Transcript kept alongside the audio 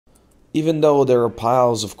even though there are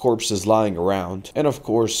piles of corpses lying around, and of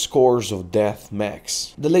course scores of death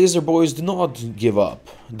mechs. The Lazer boys do not give up,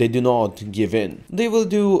 they do not give in. They will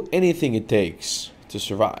do anything it takes to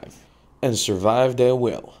survive. And survive they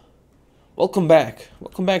will. Welcome back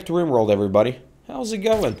to RimWorld everybody. How's it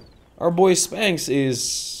going? Our boy Spanx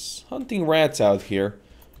is hunting rats out here.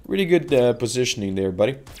 Really good positioning there,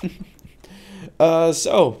 buddy.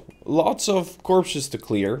 So, lots of corpses to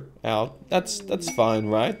clear out. That's fine,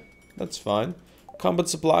 right? That's fine. Combat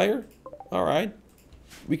supplier? Alright.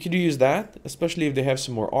 We could use that, especially if they have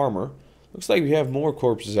some more armor. Looks like we have more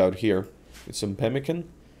corpses out here. With some pemmican.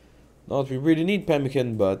 Not that we really need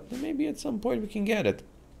pemmican, but maybe at some point we can get it.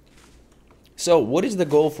 So, what is the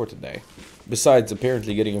goal for today? Besides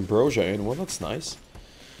apparently getting ambrosia in, well that's nice.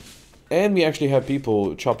 And we actually have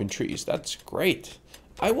people chopping trees, that's great.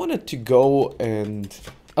 I wanted to go and,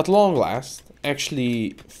 at long last,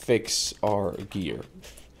 actually fix our gear.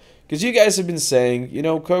 Because you guys have been saying, you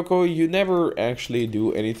know, Coco, you never actually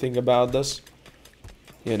do anything about this.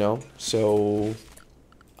 You know, so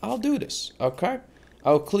I'll do this, okay?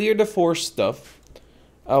 I'll clear the force stuff.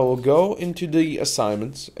 I will go into the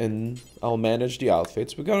assignments and I'll manage the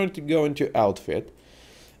outfits. We're going to go into outfit.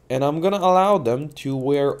 And I'm going to allow them to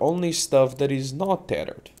wear only stuff that is not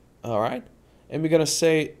tethered, alright? And we're going to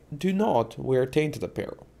say, do not wear tainted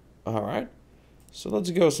apparel, alright? So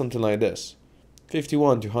let's go something like this.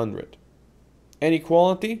 51 to 100. Any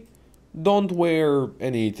quality, don't wear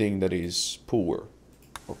anything that is poor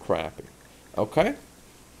or crappy. Okay?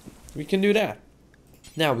 We can do that.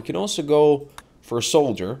 Now, we can also go for a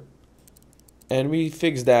soldier. And we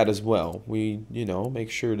fix that as well. We, you know, make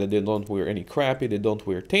sure that they don't wear any crappy, they don't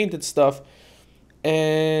wear tainted stuff.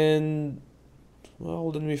 And,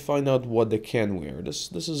 well, then we find out what they can wear. This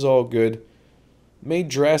is all good. Made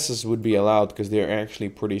dresses would be allowed because they're actually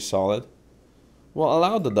pretty solid. Well,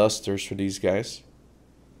 allow the dusters for these guys.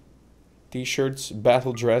 T-shirts,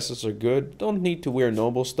 battle dresses are good. Don't need to wear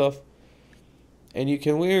noble stuff. And you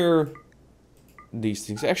can wear these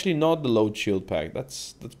things. Actually, not the load shield pack.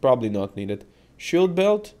 That's probably not needed. Shield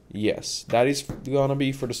belt, yes. That is gonna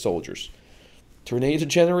be for the soldiers. Tornado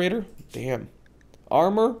generator, damn.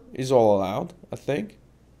 Armor is all allowed, I think.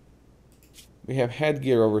 We have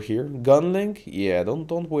headgear over here. Gun link, yeah, don't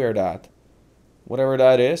wear that. Whatever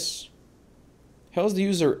that is. How's the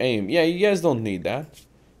user aim? Yeah, you guys don't need that.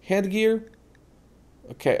 Headgear.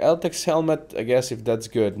 Okay, Eltex helmet, I guess if that's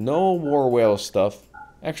good. No war whale stuff.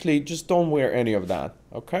 Actually, just don't wear any of that,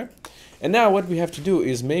 okay? And now what we have to do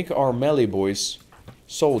is make our melee boys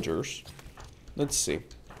soldiers. Let's see.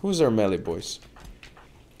 Who's our melee boys?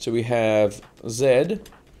 So we have Zed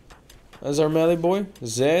as our melee boy.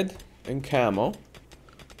 Zed and Camo.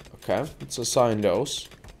 Okay, let's assign those.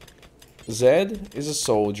 Zed is a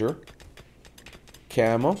soldier.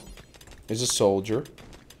 Camo is a soldier.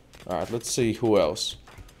 Alright, let's see who else.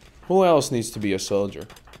 Who else needs to be a soldier?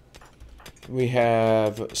 We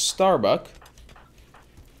have Starbuck.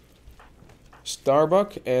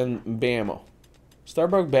 Starbuck and Bamo.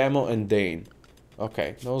 Starbuck, Bamo, and Dane.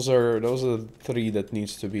 Okay, those are the three that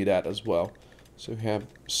needs to be that as well. So we have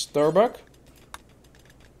Starbuck,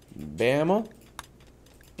 Bamo,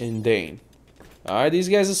 and Dane. Alright, these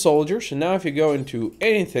guys are soldiers. And now if you go into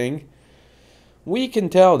anything, we can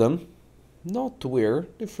tell them not to wear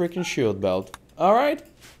the freaking shield belt. Alright?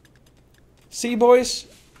 See, boys?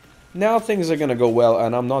 Now things are gonna go well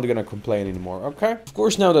and I'm not gonna complain anymore, okay? Of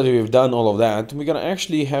course, now that we've done all of that, we're gonna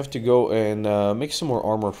actually have to go and make some more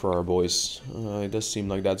armor for our boys. It does seem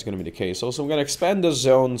like that's gonna be the case. Also, I'm gonna expand the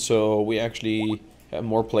zone so we actually have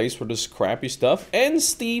more place for this crappy stuff. And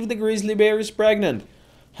Steve the grizzly bear is pregnant.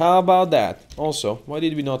 How about that? Also, why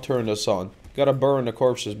did we not turn this on? Gotta burn the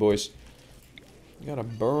corpses, boys. Gotta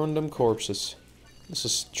burn them corpses. This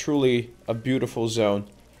is truly a beautiful zone.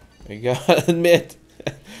 I gotta admit.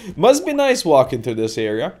 Must be nice walking through this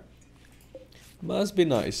area. Must be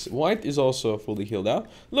nice. White is also fully healed out.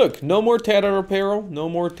 Look, no more tether apparel, no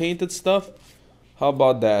more tainted stuff. How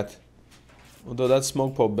about that? Although that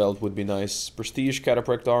smoke pop belt would be nice. Prestige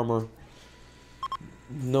catapult armor.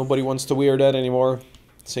 Nobody wants to wear that anymore.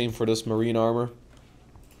 Same for this marine armor.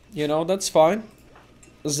 You know, that's fine.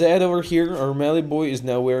 Zed over here, our melee boy, is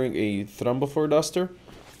now wearing a Thrombophore duster.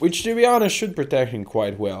 Which, to be honest, should protect him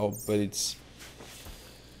quite well. But it's...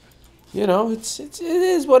 You know, it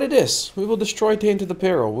is what it is. We will destroy tainted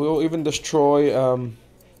apparel. We will even destroy,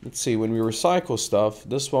 let's see, when we recycle stuff,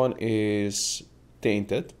 this one is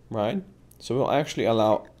tainted, right? So we'll actually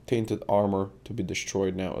allow tainted armor to be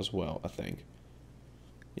destroyed now as well, I think.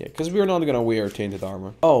 Yeah, because we're not gonna wear tainted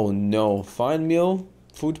armor. Oh no, fine meal,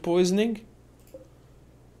 food poisoning?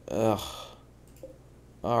 Ugh.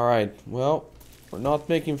 Alright, well, we're not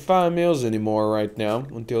making 5 meals anymore right now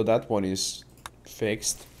until that one is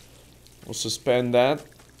fixed. We'll suspend that.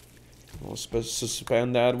 We'll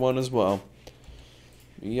suspend that one as well.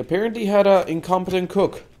 We apparently had an incompetent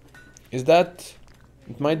cook. Is that...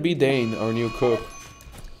 It might be Dane, our new cook.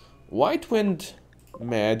 White went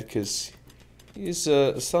mad because his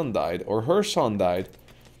son died, or her son died.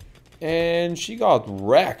 And she got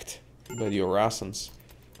wrecked by the Orasans.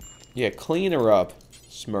 Yeah, clean her up,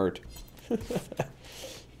 Smirt.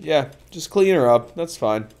 Yeah, just clean her up, that's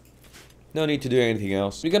fine. No need to do anything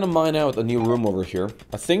else. We're gonna mine out a new room over here.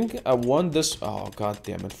 I think I want this... Oh, god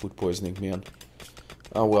damn it, food poisoning, man.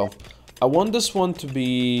 Oh well. I want this one to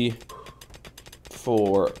be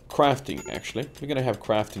for crafting, actually. We're gonna have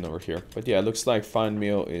crafting over here. But yeah, it looks like fine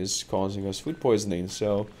meal is causing us food poisoning,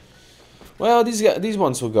 so... Well, these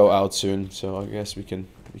ones will go out soon, so I guess we can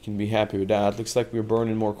be happy with that. Looks like we're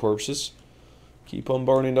burning more corpses. Keep on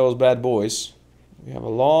burning those bad boys. We have a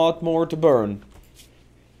lot more to burn.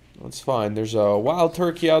 That's fine. There's a wild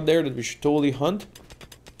turkey out there that we should totally hunt.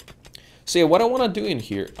 So yeah, what I want to do in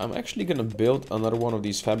here, I'm actually going to build another one of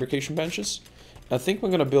these fabrication benches. I think we're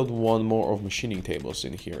going to build one more of machining tables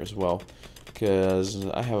in here as well. Because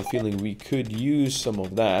I have a feeling we could use some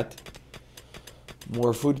of that.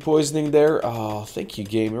 More food poisoning there. Oh, thank you,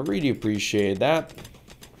 game. I really appreciate that.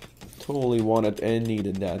 Totally wanted and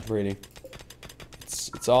needed that, really.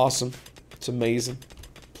 It's awesome. It's amazing.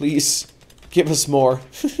 Please, give us more.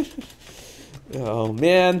 Oh,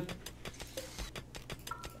 man.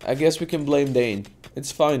 I guess we can blame Dane.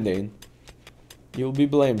 It's fine, Dane. You'll be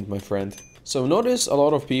blamed, my friend. So notice a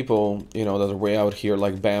lot of people, you know, that are way out here,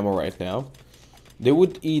 like Bama right now. They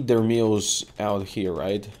would eat their meals out here,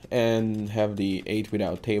 right? And have the 8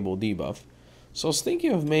 without table debuff. So I was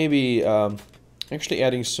thinking of maybe actually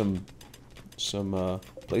adding some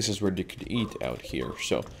places where they could eat out here.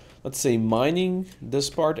 So let's say mining this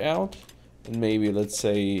part out, and maybe let's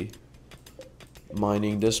say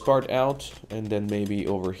mining this part out, and then maybe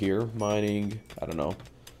over here mining, I don't know,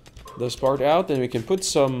 this part out, and we can put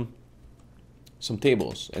some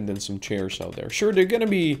tables and then some chairs out there. Sure, they're gonna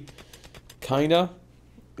be kinda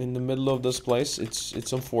in the middle of this place.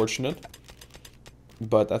 It's unfortunate,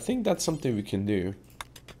 but I think that's something we can do.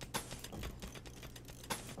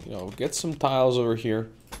 You know, get some tiles over here,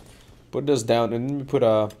 put this down, and then we put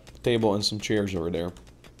a table and some chairs over there.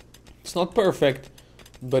 It's not perfect,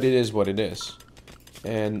 but it is what it is.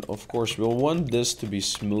 And of course we'll want this to be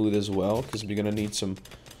smooth as well, because we're gonna need some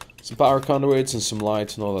power conduits and some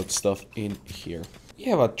lights and all that stuff in here. We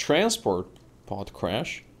have a transport pod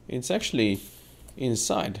crash. It's actually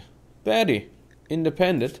inside. Betty,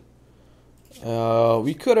 independent.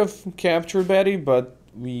 We could have captured Betty, but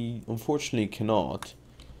we unfortunately cannot.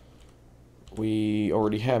 We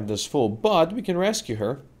already have this full, but we can rescue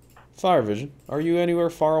her. Fire vision. Are you anywhere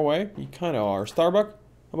far away? You kind of are. Starbuck,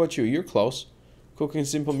 how about you? You're close. Cooking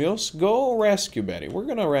simple meals. Go rescue Betty. We're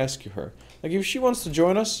gonna rescue her. Like, if she wants to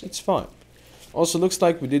join us, it's fine. Also, looks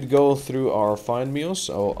like we did go through our fine meals,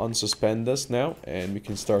 so I'll unsuspend this now, and we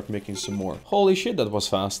can start making some more. Holy shit, that was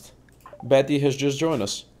fast. Betty has just joined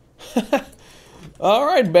us.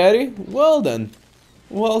 Alright, Betty. Well then.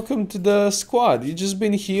 Welcome to the squad. You just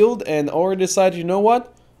been healed and already decided, you know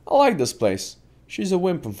what? I like this place. She's a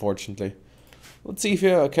wimp, unfortunately. Let's see if we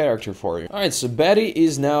have a character for you. Alright, so Betty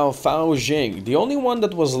is now Fao Jing, the only one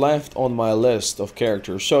that was left on my list of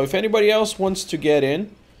characters. So if anybody else wants to get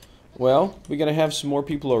in, well, we're gonna have some more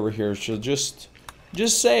people over here, so just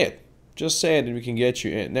say it. Just say it and we can get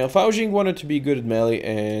you in. Now, Fao Jing wanted to be good at melee,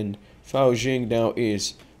 and Fao Jing now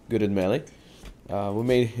is good at melee. We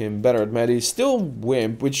made him better at melee. Still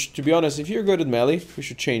wimp, which, to be honest, if you're good at melee, we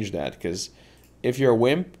should change that, because if you're a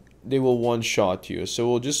wimp, they will one-shot you. So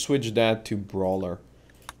we'll just switch that to brawler.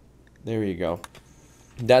 There you go.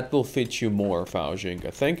 That will fit you more, Fao Jing,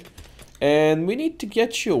 I think. And we need to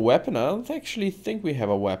get you a weapon. I don't actually think we have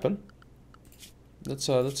a weapon. That's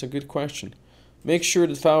a good question. Make sure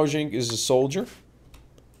that Fao Jing is a soldier.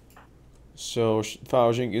 So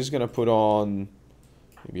Fao Jing is gonna put on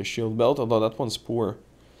maybe a shield belt, although that one's poor.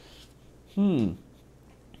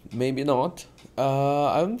 Maybe not.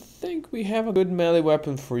 I don't think we have a good melee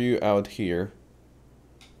weapon for you out here.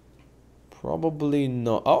 Probably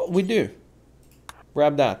not. Oh, we do.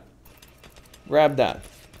 Grab that. Grab that.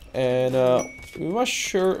 And we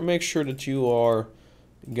must make sure that you are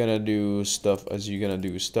gonna do stuff as you're gonna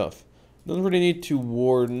do stuff. Don't really need to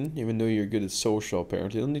warden, even though you're good at social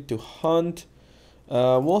apparently. Don't need to hunt.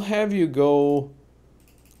 We'll have you go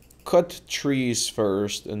cut trees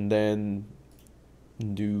first and then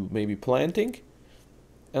do maybe planting.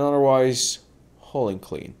 And otherwise, haul and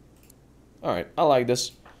clean. Alright, I like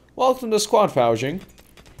this. welcome to Squad Fouging.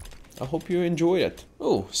 I hope you enjoyed it.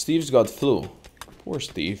 Oh, Steve's got flu. Poor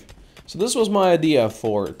Steve. So this was my idea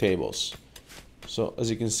for tables. So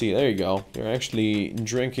as you can see, there you go. You're actually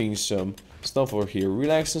drinking some stuff over here,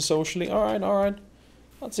 relaxing socially. Alright, alright.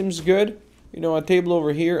 That seems good. You know, a table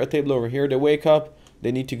over here, a table over here. They wake up,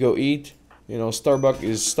 they need to go eat. You know, Starbuck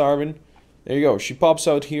is starving. There you go. She pops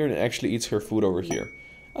out here and actually eats her food over here.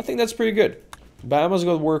 I think that's pretty good. Bama's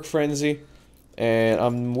got work frenzy. And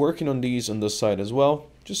I'm working on these on this side as well.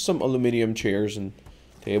 Just some aluminum chairs and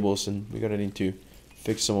tables, and we're gonna need to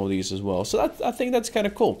fix some of these as well. So I think that's kind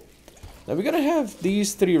of cool. Now we're gonna have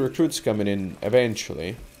these 3 recruits coming in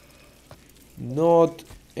eventually. Not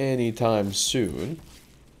anytime soon.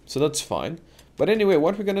 So that's fine. But anyway,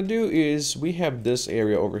 what we're gonna do is we have this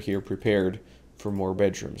area over here prepared for more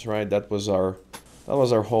bedrooms, right? That was our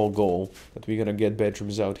whole goal, that we're gonna get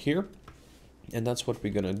bedrooms out here. And that's what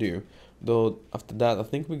we're gonna do. Though after that, I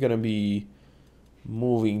think we're gonna be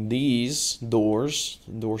moving these door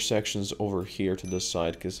sections over here to this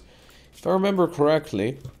side, because if I remember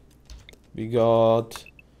correctly, we got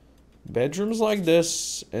bedrooms like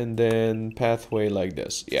this and then pathway like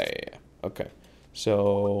this. Yeah. Okay.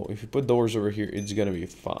 So if you put doors over here, it's gonna be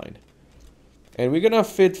fine. And we're gonna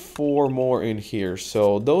fit 4 more in here.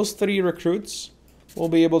 So those 3 recruits will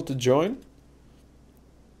be able to join.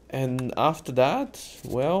 And after that,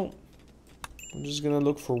 well, I'm just gonna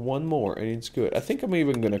look for 1 more and it's good. I think I'm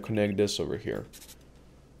even gonna connect this over here.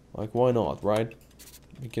 Like, why not, right?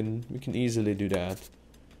 We can easily do that.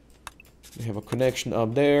 We have a connection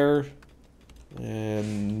up there.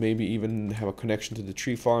 And maybe even have a connection to the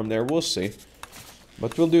tree farm there. We'll see.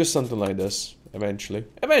 But we'll do something like this eventually.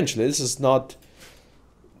 Eventually, does not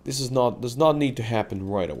need to happen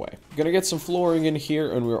right away. We're gonna get some flooring in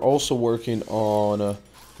here, and we're also working on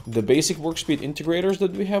the basic work speed integrators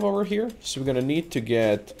that we have over here. So we're gonna need to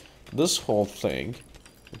get this whole thing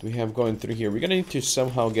that we have going through here. We're gonna need to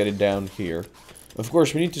somehow get it down here. Of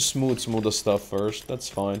course, we need to smooth some of the stuff first. That's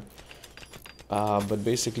fine. But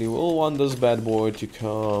basically, we'll want this bad boy to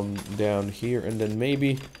come down here, and then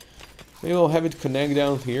maybe we'll have it connect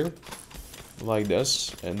down here like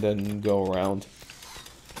this, and then go around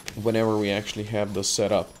whenever we actually have this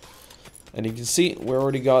set up. And you can see we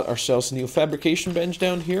already got ourselves a new fabrication bench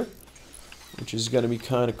down here, which is gonna be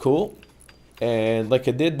kind of cool. And like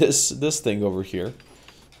I did this thing over here,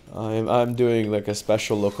 I'm doing like a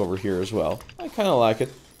special look over here as well. I kind of like it.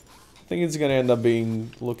 I think it's gonna end up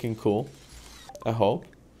looking cool. I hope.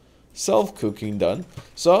 Self-cooking done.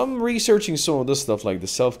 So I'm researching some of this stuff, like the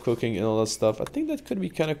self-cooking and all that stuff. I think that could be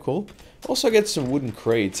kind of cool. Also get some wooden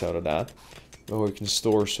crates out of that, where we can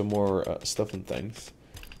store some more stuff and things.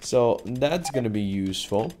 So that's gonna be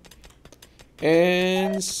useful.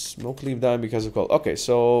 And smoke leave down because of cold. Okay,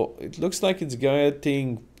 so it looks like it's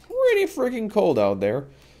getting pretty freaking cold out there.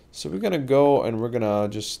 So we're gonna go and we're gonna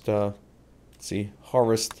just let's see,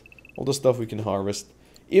 harvest all the stuff we can harvest.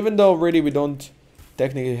 Even though really we don't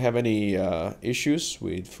technically have any issues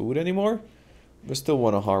with food anymore, we still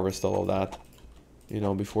want to harvest all of that, you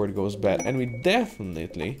know, before it goes bad. And we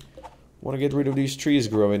definitely want to get rid of these trees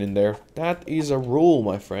growing in there. That is a rule,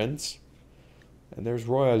 my friends. And there's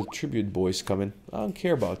Royal Tribute boys coming. I don't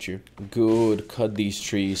care about you. Good, cut these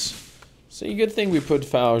trees. See, good thing we put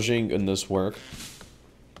Fouging in this work.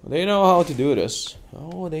 They know how to do this.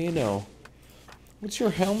 Oh, they know. What's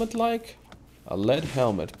your helmet like? A lead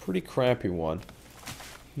helmet. Pretty crappy one.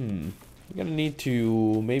 We're gonna need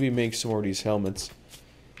to maybe make some more of these helmets.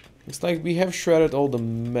 It's like we have shredded all the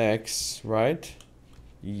mechs, right?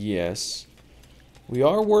 Yes. We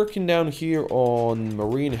are working down here on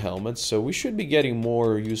marine helmets, so we should be getting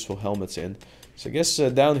more useful helmets in. So I guess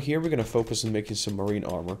down here we're gonna focus on making some marine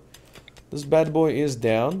armor. This bad boy is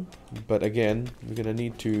down, but again, we're gonna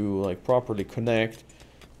need to like properly connect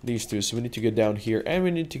these two. So we need to get down here, and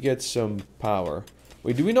we need to get some power.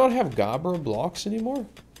 Wait, do we not have Gabra blocks anymore?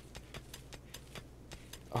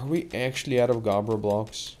 Are we actually out of Gabra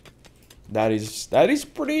blocks? That is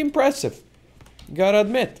pretty impressive. Gotta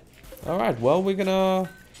admit. Alright, well we're gonna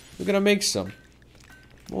make some.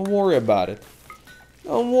 Don't worry about it.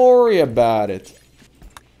 Don't worry about it.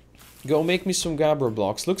 Go make me some Gabra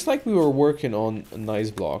blocks. Looks like we were working on nice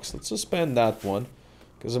blocks. Let's suspend that one.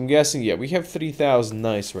 Because I'm guessing, yeah, we have 3,000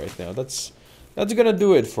 nice right now. That's gonna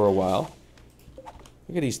do it for a while.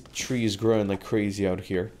 Look at these trees growing like crazy out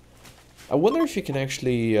here. I wonder if you can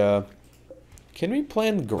actually, can we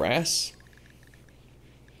plant grass?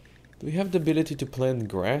 Do we have the ability to plant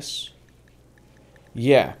grass?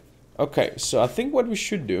 Yeah. Okay, so I think what we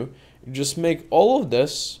should do is just make all of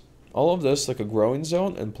this like a growing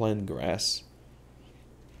zone and plant grass.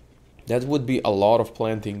 That would be a lot of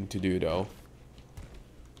planting to do, though.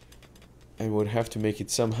 I would have to make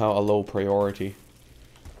it somehow a low priority.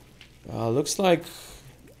 Looks like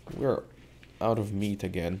we're out of meat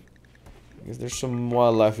again. I guess there's some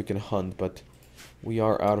wildlife we can hunt, but we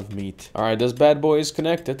are out of meat. Alright, this bad boy is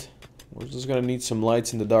connected. We're just gonna need some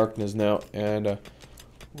lights in the darkness now, and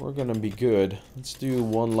we're gonna be good. Let's do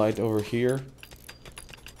one light over here.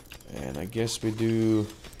 And I guess we do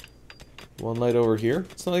one light over here.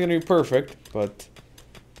 It's not gonna be perfect, but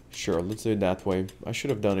sure, let's do it that way. I should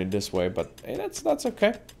have done it this way, but hey, that's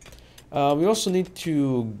okay. We also need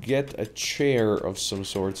to get a chair of some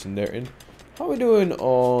sorts in there. And how are we doing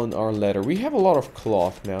on our leather? We have a lot of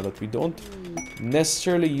cloth now that we don't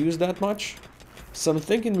necessarily use that much. So I'm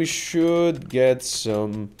thinking we should get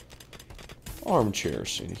some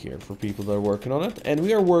armchairs in here for people that are working on it. And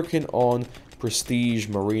we are working on prestige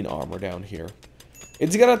marine armor down here.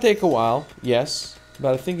 It's gonna take a while, yes,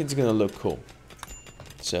 but I think it's gonna look cool.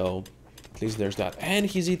 So, at least there's that. And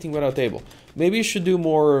he's eating without table. Maybe you should do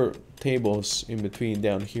more tables in between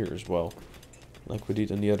down here as well, like we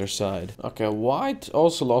did on the other side. Okay, White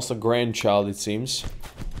also lost a grandchild, it seems.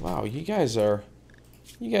 Wow, you guys are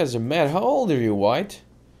mad. How old are you, White?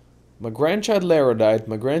 My grandchild Lara died.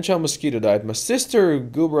 My grandchild Mosquito died. My sister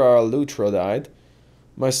Gubra Lutra died.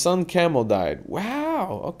 My son Camel died.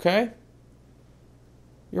 Wow, okay.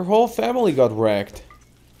 Your whole family got wrecked.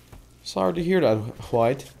 Sorry to hear that,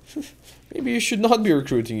 White. Maybe you should not be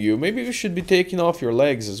recruiting you. Maybe you should be taking off your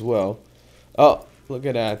legs as well. Oh, look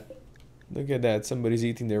at that. Look at that. Somebody's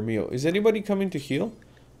eating their meal. Is anybody coming to heal?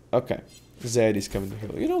 Okay. Zed is coming to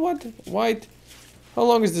heal. You know what, White? How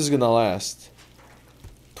long is this gonna last?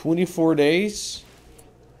 24 days?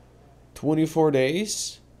 24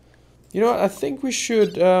 days? You know what? I think we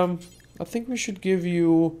should give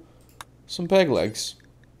you some peg legs.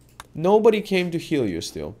 Nobody came to heal you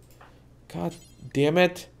still. God damn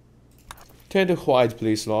it. Turn to White,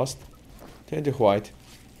 please, Lost. Turn to White.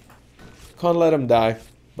 Can't let them die.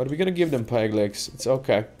 But we're gonna give them peg legs. It's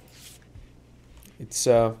okay. It's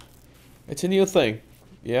a new thing.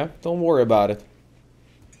 Yeah? Don't worry about it.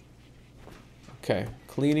 Okay.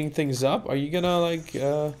 Cleaning things up. Are you gonna, like,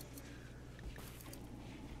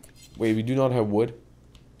 Wait, we do not have wood.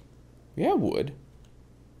 We have wood.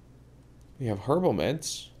 We have herbal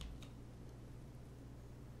meds.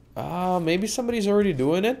 Maybe somebody's already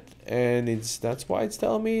doing it, and that's why it's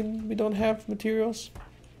telling me we don't have materials.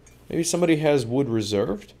 Maybe somebody has wood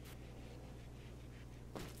reserved.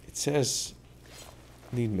 It says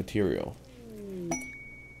need material.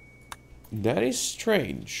 That is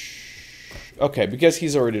strange. Okay, because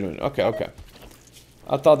he's already doing it. Okay, okay.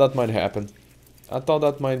 I thought that might happen. I thought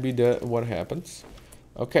that might be what happens.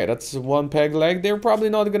 Okay, that's one peg leg. They're probably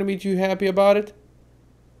not gonna be too happy about it.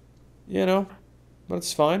 You know. But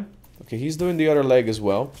it's fine. Okay, he's doing the other leg as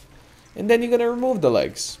well. And then you're gonna remove the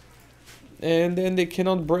legs. And then they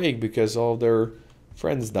cannot break because all their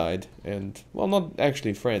friends died. And, well, not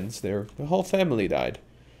actually friends. The whole family died.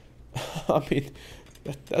 I mean,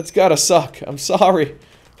 that's gotta suck. I'm sorry,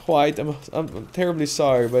 White. I'm terribly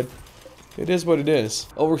sorry, but it is what it is.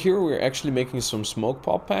 Over here, we're actually making some smoke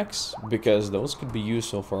pop packs because those could be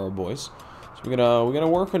useful for our boys. So we're gonna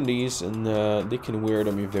work on these, and they can wear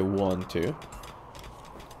them if they want to.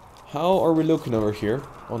 How are we looking over here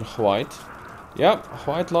on White? Yep,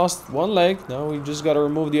 White lost one leg. Now we just gotta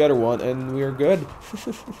remove the other one, and we're good.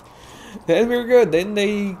 Then we're good. Then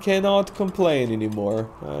they cannot complain anymore.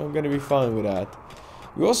 I'm gonna be fine with that.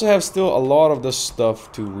 We also have still a lot of the stuff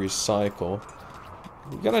to recycle.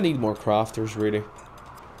 We're gonna need more crafters, really.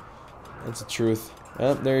 That's the truth.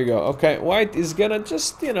 There you go. Okay, White is gonna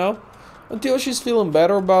just, you know, until she's feeling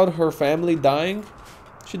better about her family dying,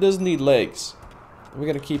 she doesn't need legs. We're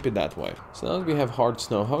gonna keep it that way. So now that we have hard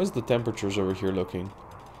snow, how is the temperatures over here looking?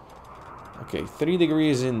 Okay, 3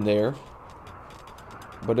 degrees in there.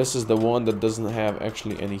 But this is the one that doesn't have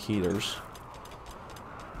actually any heaters.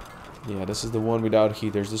 Yeah, this is the one without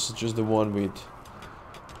heaters. This is just the one with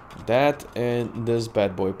that and this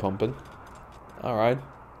bad boy pumping. Alright.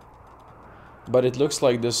 But it looks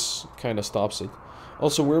like this kind of stops it.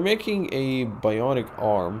 Also, we're making a bionic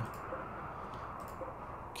arm.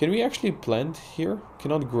 Can we actually plant here?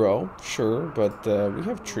 Cannot grow, sure, but we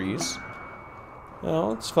have trees.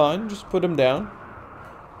 No, it's fine, just put them down.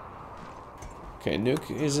 Okay, Nuke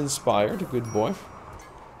is inspired, good boy.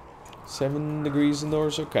 7 degrees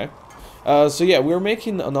indoors, okay. So yeah, we're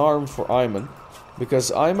making an arm for Ayman. Because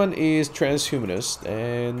Ayman is transhumanist,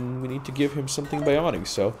 and we need to give him something bionic.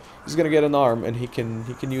 So he's gonna get an arm, and he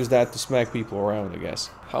can use that to smack people around, I guess.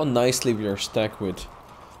 How nicely we are stacked with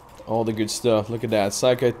All the good stuff. Look at that.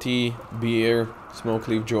 Sake tea, beer, smoke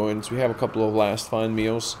leaf joints. We have a couple of last fine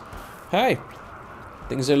meals. Hey,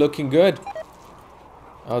 things are looking good.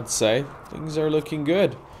 I'd say things are looking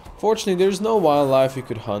good. Fortunately, there's no wildlife we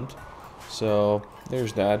could hunt, so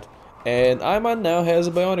there's that. And Ayman now has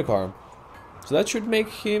a bionic arm, so that should make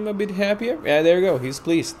him a bit happier. Yeah, there you go. He's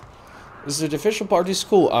pleased. This is the official party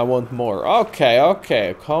school. I want more. Okay,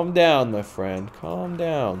 okay. Calm down, my friend. Calm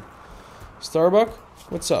down. Starbuck,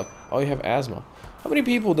 what's up? Oh, you have asthma. How many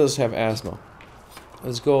people does have asthma?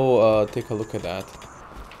 Let's go take a look at that.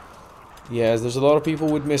 Yes, there's a lot of people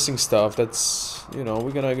with missing stuff. That's, you know,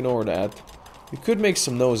 we're gonna ignore that. We could make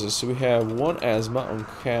some noses. So we have 1 asthma on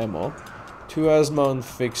Camel, 2 asthma on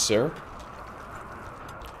Fixer,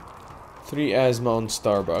 3 asthma on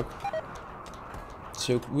Starbuck.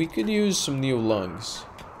 So we could use some new lungs.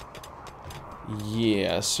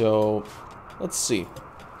 Yeah, so let's see.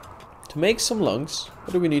 To make some lungs,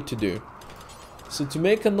 what do we need to do? So to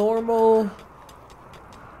make a normal...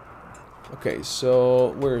 Okay,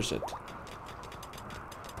 so where is it?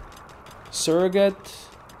 Surrogate.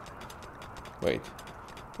 Wait,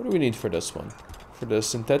 what do we need for this one? For the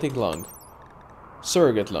synthetic lung.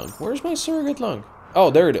 Surrogate lung. Where's my surrogate lung? Oh,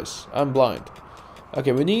 there it is. I'm blind.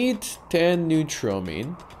 Okay, we need 10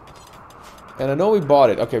 neutramine. And I know we bought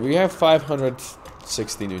it. Okay, we have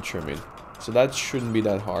 560 neutramine. So that shouldn't be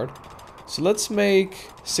that hard. So let's make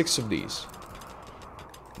 6 of these.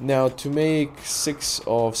 Now, to make 6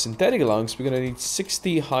 of synthetic lungs, we're gonna need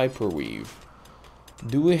 60 hyperweave.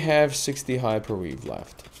 Do we have 60 hyperweave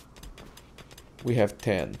left? We have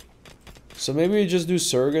 10. So maybe we just do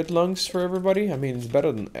surrogate lungs for everybody? I mean, it's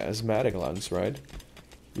better than asthmatic lungs, right?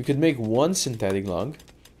 We could make 1 synthetic lung.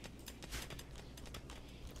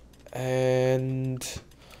 And...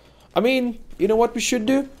 I mean, you know what we should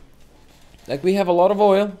do? Like, we have a lot of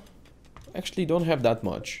oil. Actually, don't have that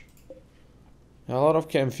much. A lot of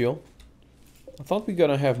chem fuel. I thought we were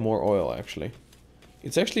gonna have more oil, actually.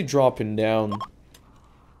 It's actually dropping down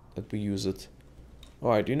that we use it.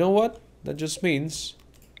 Alright, you know what? That just means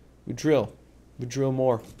we drill. We drill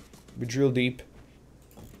more. We drill deep.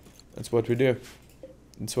 That's what we do.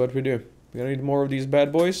 That's what we do. We're gonna need more of these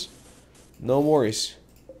bad boys. No worries.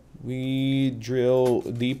 We drill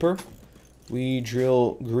deeper. We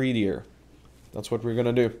drill greedier. That's what we're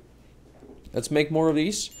gonna do. Let's make more of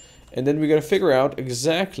these. And then we're gonna figure out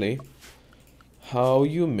exactly how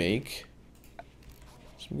you make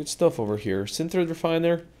some good stuff over here. Synthetic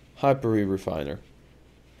refiner, hyperweave refiner.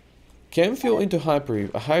 Chem fuel into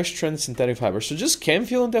hyperweave, a high strength synthetic fiber. So just chem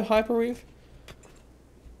fuel into hyperweave?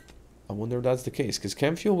 I wonder if that's the case, because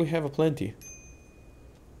chem fuel we have a plenty.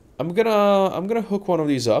 I'm gonna hook one of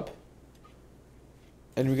these up,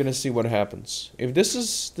 and we're gonna see what happens. If this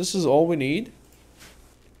is all we need,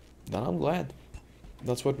 then I'm glad.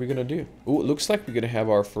 That's what we're gonna do. Ooh, it looks like we're gonna have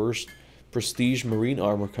our first prestige marine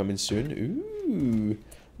armor coming soon. Ooh,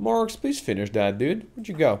 Marks, please finish that, dude. Where'd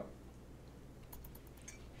you go?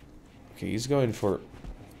 Okay, he's going for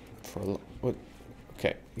what?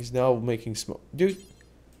 Okay, he's now making smoke, dude.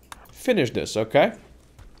 Finish this, okay?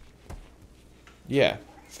 Yeah,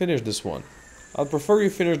 finish this one. I'd prefer you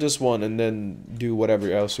finish this one and then do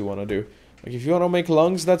whatever else you want to do. Like, if you want to make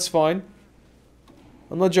lungs, that's fine.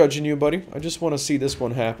 I'm not judging you, buddy. I just want to see this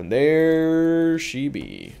one happen. There she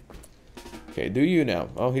be. Okay, do you now.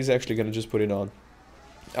 Oh, he's actually going to just put it on.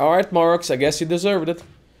 Alright, Marks, I guess you deserved it.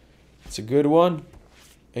 It's a good one.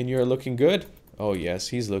 And you're looking good. Oh, yes,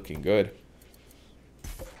 he's looking good.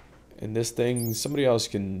 And this thing, somebody else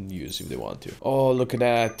can use if they want to. Oh, look at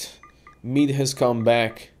that. Meat has come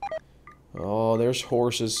back. Oh, there's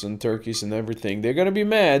horses and turkeys and everything. They're gonna be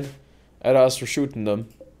mad at us for shooting them.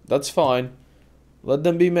 That's fine. Let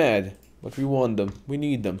them be mad. But we want them. We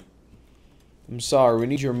need them. I'm sorry, we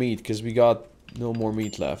need your meat because we got no more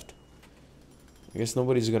meat left. I guess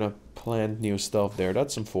nobody's gonna plant new stuff there.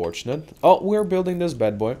 That's unfortunate. Oh, we're building this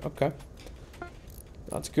bad boy. Okay.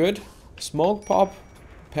 That's good. Smoke pop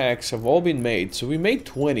packs have all been made. So we made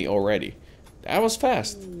 20 already. That was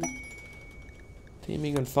fast.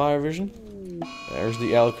 Teaming on fire vision. There's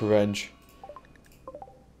the elk revenge.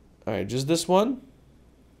 Alright, just this one?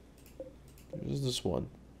 Just this one.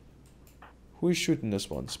 Who is shooting this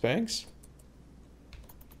one? Spanx?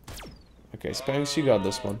 Okay, Spanx, you got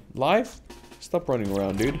this one. Live? Stop running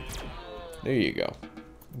around, dude. There you go.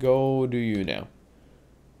 Go do you now.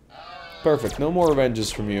 Perfect, no more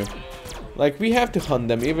revenges from you. Like, we have to hunt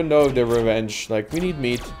them, even though they're revenge. Like, we need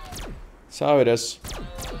meat. That's how it is.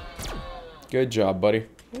 Good job, buddy.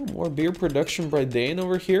 Oh, more beer production by Dane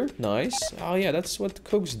over here. Nice. Oh, yeah, that's what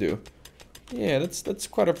cooks do. Yeah, that's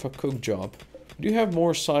quite a cook job. We do have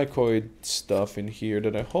more psychoid stuff in here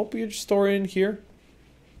that I hope you store in here.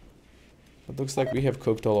 It looks like we have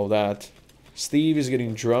cooked all of that. Steve is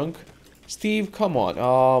getting drunk. Steve, come on.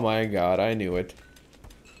 Oh my god, I knew it.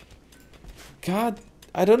 God,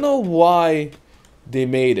 I don't know why they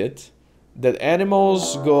made it that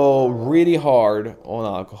animals go really hard on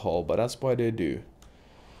alcohol, but that's why they do.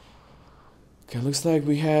 Okay, looks like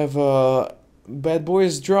we have bad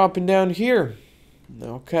boys dropping down here.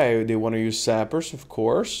 Okay, they want to use sappers, of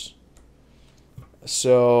course.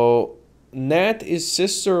 So, Nat is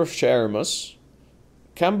sister of Sharamus.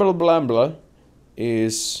 Campbell Blambla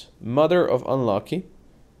is mother of Unlucky.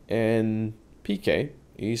 And PK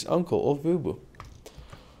is uncle of Boo Boo.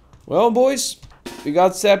 Well, boys, we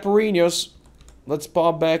got Saperinos. Let's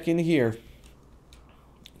pop back in here.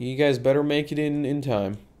 You guys better make it in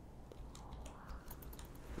time.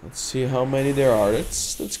 Let's see how many there are.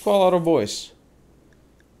 That's quite a lot of boys.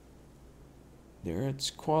 It's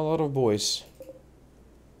quite a lot of boys.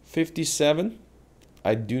 57.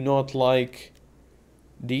 I do not like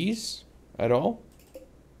these at all.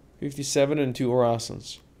 57 and 2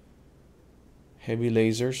 Orasans. Heavy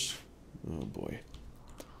lasers. Oh boy.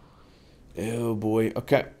 Oh boy.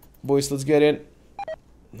 Okay, boys, let's get in.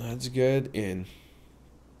 Let's get in.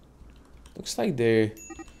 Looks like they...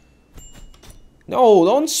 No,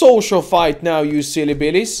 don't social fight now, you silly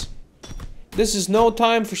billies. This is no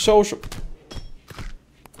time for social...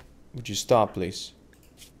 Would you stop, please?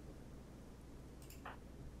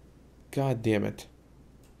 God damn it.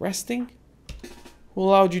 Resting? Who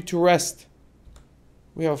allowed you to rest?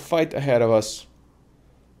 We have a fight ahead of us.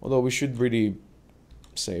 Although we should really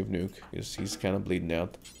save Nuke, because he's kind of bleeding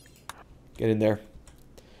out. Get in there.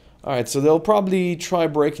 Alright, so they'll probably try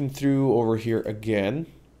breaking through over here again.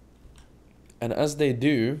 And as they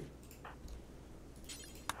do...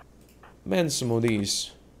 Man, some of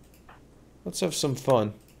these. Let's have some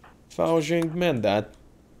fun. Faujing, man that.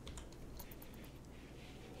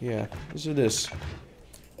 Yeah, let's do this.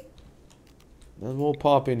 Then we'll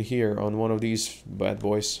pop in here on one of these bad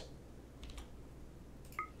boys.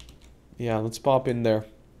 Yeah, let's pop in there.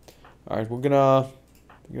 Alright, we're gonna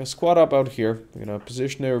squat up out here. We're gonna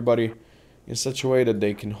position everybody in such a way that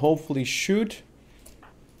they can hopefully shoot.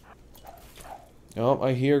 Oh,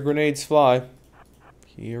 I hear grenades fly.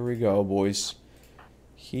 Here we go, boys.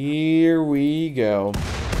 Here we go.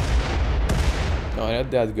 Oh,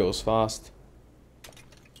 that goes fast.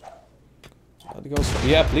 That goes fast.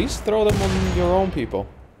 Yeah, please throw them on your own people.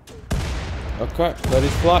 Okay, let it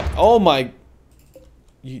fly. Oh my...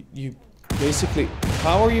 You basically...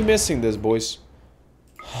 How are you missing this, boys?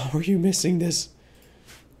 How are you missing this?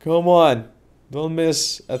 Come on. Don't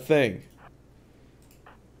miss a thing.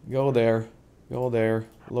 Go there. Go there.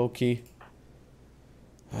 Low-key.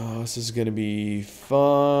 Oh, this is gonna be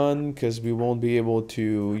fun, because we won't be able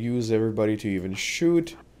to use everybody to even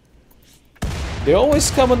shoot. They always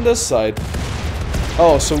come on this side.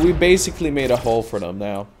 Oh, so we basically made a hole for them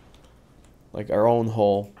now. Like our own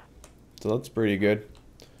hole. So that's pretty good.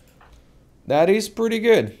 That is pretty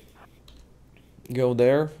good. Go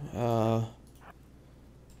there.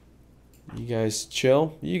 You guys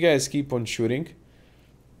chill. You guys keep on shooting.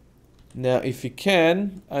 Now, if you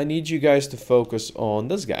can, I need you guys to focus on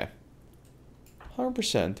this guy.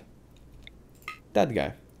 100%. That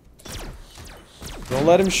guy. Don't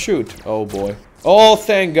let him shoot. Oh boy. Oh,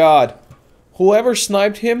 thank God. Whoever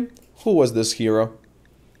sniped him, who was this hero?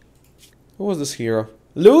 Who was this hero?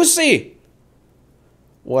 Lucy!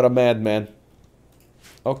 What a madman.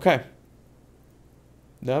 Okay.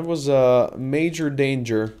 That was a major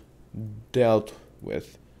danger dealt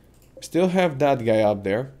with. Still have that guy up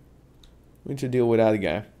there. We need to deal with that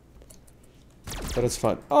guy. But it's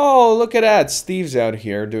fun. Oh, look at that. Steve's out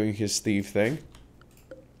here doing his Steve thing.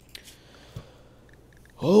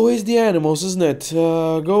 Always the animals, isn't it?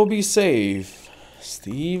 Go be safe.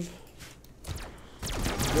 Steve.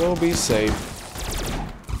 Go be safe.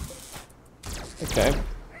 Okay.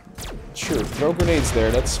 Sure, throw grenades there.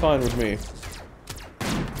 That's fine with me.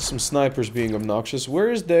 Some snipers being obnoxious. Where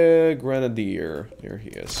is the grenadier? There he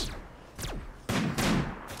is.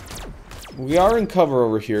 We are in cover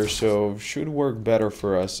over here, so should work better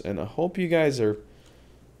for us. And I hope you guys are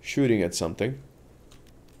shooting at something.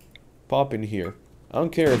 Pop in here. I don't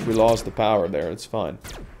care if we lost the power there, it's fine.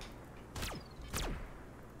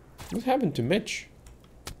 What happened to Mitch?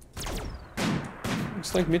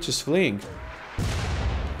 Looks like Mitch is fleeing.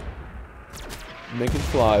 Make it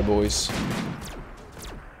fly, boys.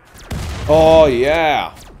 Oh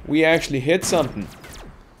yeah! We actually hit something.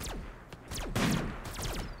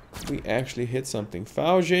 We actually hit something.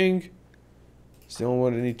 Faujing. Still don't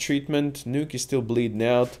want any treatment. Nuke is still bleeding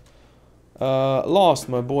out. Lost,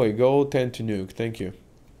 my boy. Go tend to nuke. Thank you.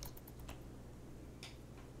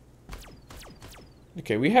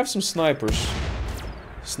 Okay, we have some snipers.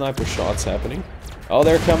 Sniper shots happening. Oh,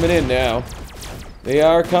 they're coming in now. They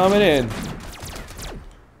are coming in.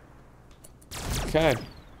 Okay.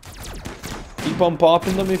 Keep on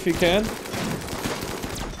popping them if you can.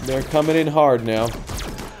 They're coming in hard now.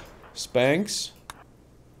 Spanks.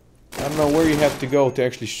 I don't know where you have to go to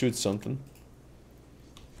actually shoot something.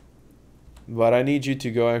 But I need you to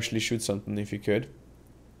go actually shoot something if you could.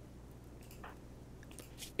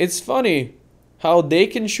 It's funny how they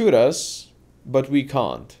can shoot us, but we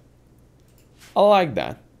can't. I like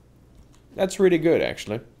that. That's really good,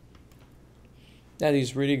 actually. That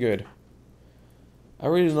is really good. I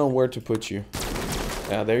really don't know where to put you.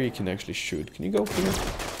 Yeah, there you can actually shoot. Can you go here?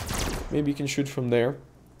 Maybe you can shoot from there.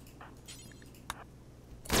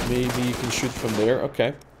 Maybe you can shoot from there.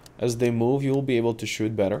 Okay. As they move, you'll be able to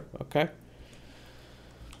shoot better. Okay.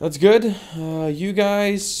 That's good. You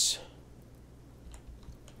guys...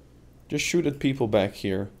 just shoot at people back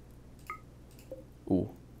here. Ooh.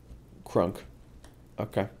 Crunk.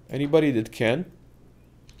 Okay. Anybody that can?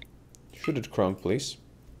 Shoot at Crunk, please.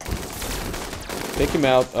 Take him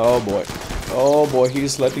out. Oh boy. Oh boy,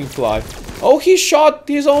 he's letting fly. Oh, he shot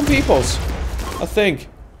his own peoples. I think.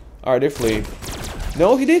 Alright, they flee.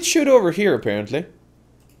 No, he did shoot over here, apparently.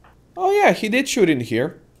 Oh yeah, he did shoot in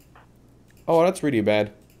here. Oh, that's really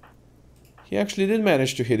bad. He actually did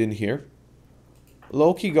manage to hit in here.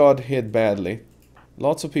 Loki got hit badly.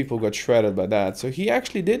 Lots of people got shredded by that. So he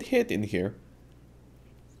actually did hit in here.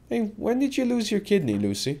 Hey, when did you lose your kidney,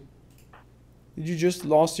 Lucy? Did you just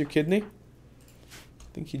lost your kidney?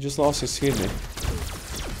 I think he just lost his kidney.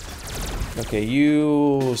 Okay,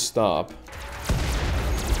 you stop.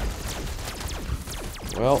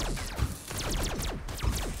 Well,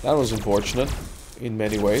 that was unfortunate in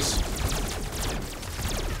many ways.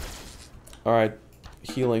 Alright,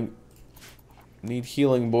 healing. Need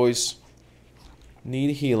healing, boys.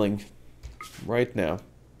 Need healing. Right now.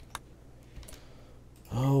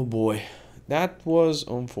 Oh boy. That was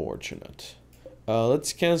unfortunate.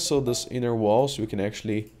 Let's cancel this inner wall so we can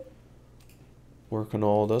actually work on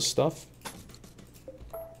all this stuff.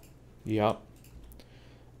 Yeah.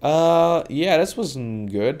 Yeah, this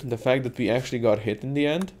wasn't good. The fact that we actually got hit in the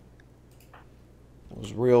end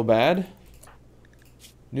was real bad.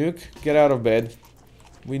 Nuke, get out of bed.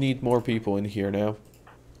 We need more people in here now.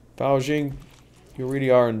 Pao Jing, you really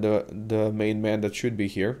are the main man that should be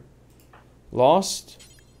here. Lost.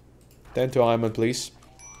 Tend to Iman, please.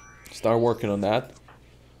 Start working on that.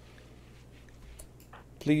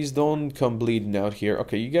 Please don't come bleeding out here.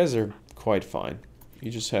 Okay, you guys are quite fine. You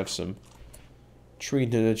just have some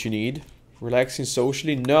treatment that you need. Relaxing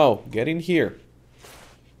socially? No. Get in here.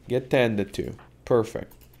 Get tended to.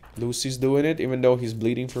 Perfect. Lucy's doing it, even though he's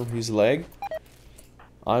bleeding from his leg.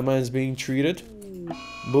 Iman's being treated.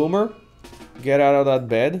 Boomer, get out of that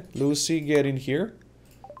bed. Lucy, get in here.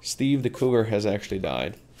 Steve the Cougar has actually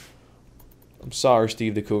died. I'm sorry,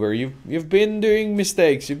 Steve the Cougar. You've been doing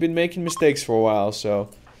mistakes. You've been making mistakes for a while, so...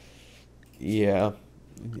 yeah.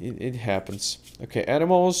 It happens. Okay,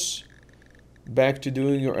 animals. Back to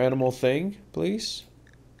doing your animal thing, please.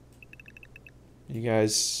 You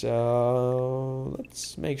guys,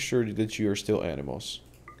 let's make sure that you are still animals.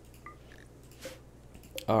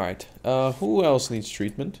 Alright, who else needs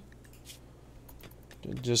treatment?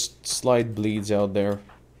 Just slight bleeds out there.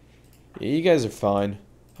 Yeah, you guys are fine.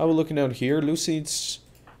 How are we looking out here? Lucy needs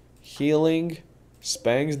healing.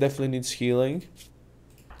 Spangs definitely needs healing.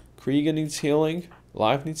 Krieger needs healing.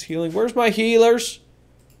 Life needs healing. Where's my healers?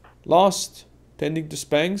 Lost. Tending to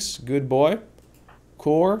Spangs. Good boy.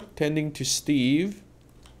 Core. Tending to Steve.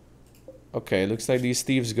 Okay, looks like these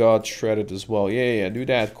Steves got shredded as well. Yeah. Do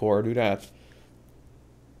that, Core. Do that.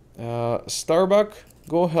 Starbuck.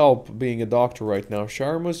 Go help being a doctor right now.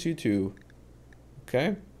 Sharmus, you too.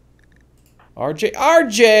 Okay.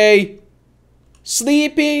 RJ!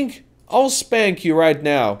 Sleeping? I'll spank you right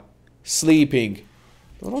now. Sleeping.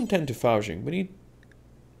 Don't tend to Faujing. We need...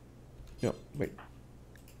 no, wait.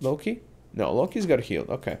 Loki? No, Loki's got healed.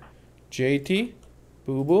 Okay. JT.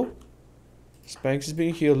 Boo Boo. Spanks is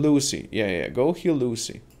being healed. Lucy. Yeah. Go heal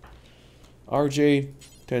Lucy. RJ,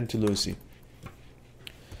 tend to Lucy.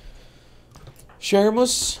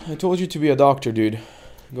 Shermus, I told you to be a doctor, dude.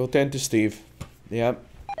 Go tend to Steve. Yep.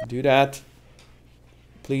 Do that.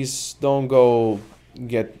 Please don't go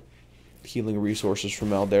get healing resources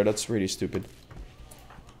from out there. That's really stupid.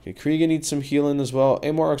 Okay, Krieger needs some healing as well.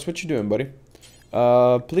 Hey, Morox, what you doing, buddy?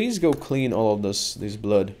 Please go clean all of this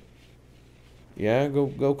blood. Yeah,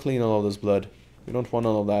 go clean all of this blood. We don't want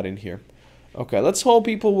all of that in here. Okay, let's hope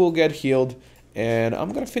people will get healed. And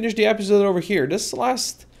I'm gonna finish the episode over here. This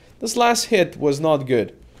last hit was not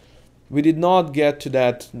good. We did not get to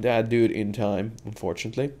that dude in time,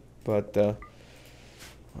 unfortunately. But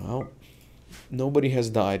well, nobody has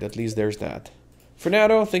died. At least there's that. For now,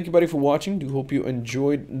 though, thank you, buddy, for watching. Do hope you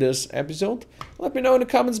enjoyed this episode. Let me know in the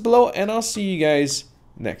comments below, and I'll see you guys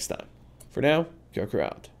next time. For now, Koko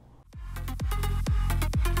out.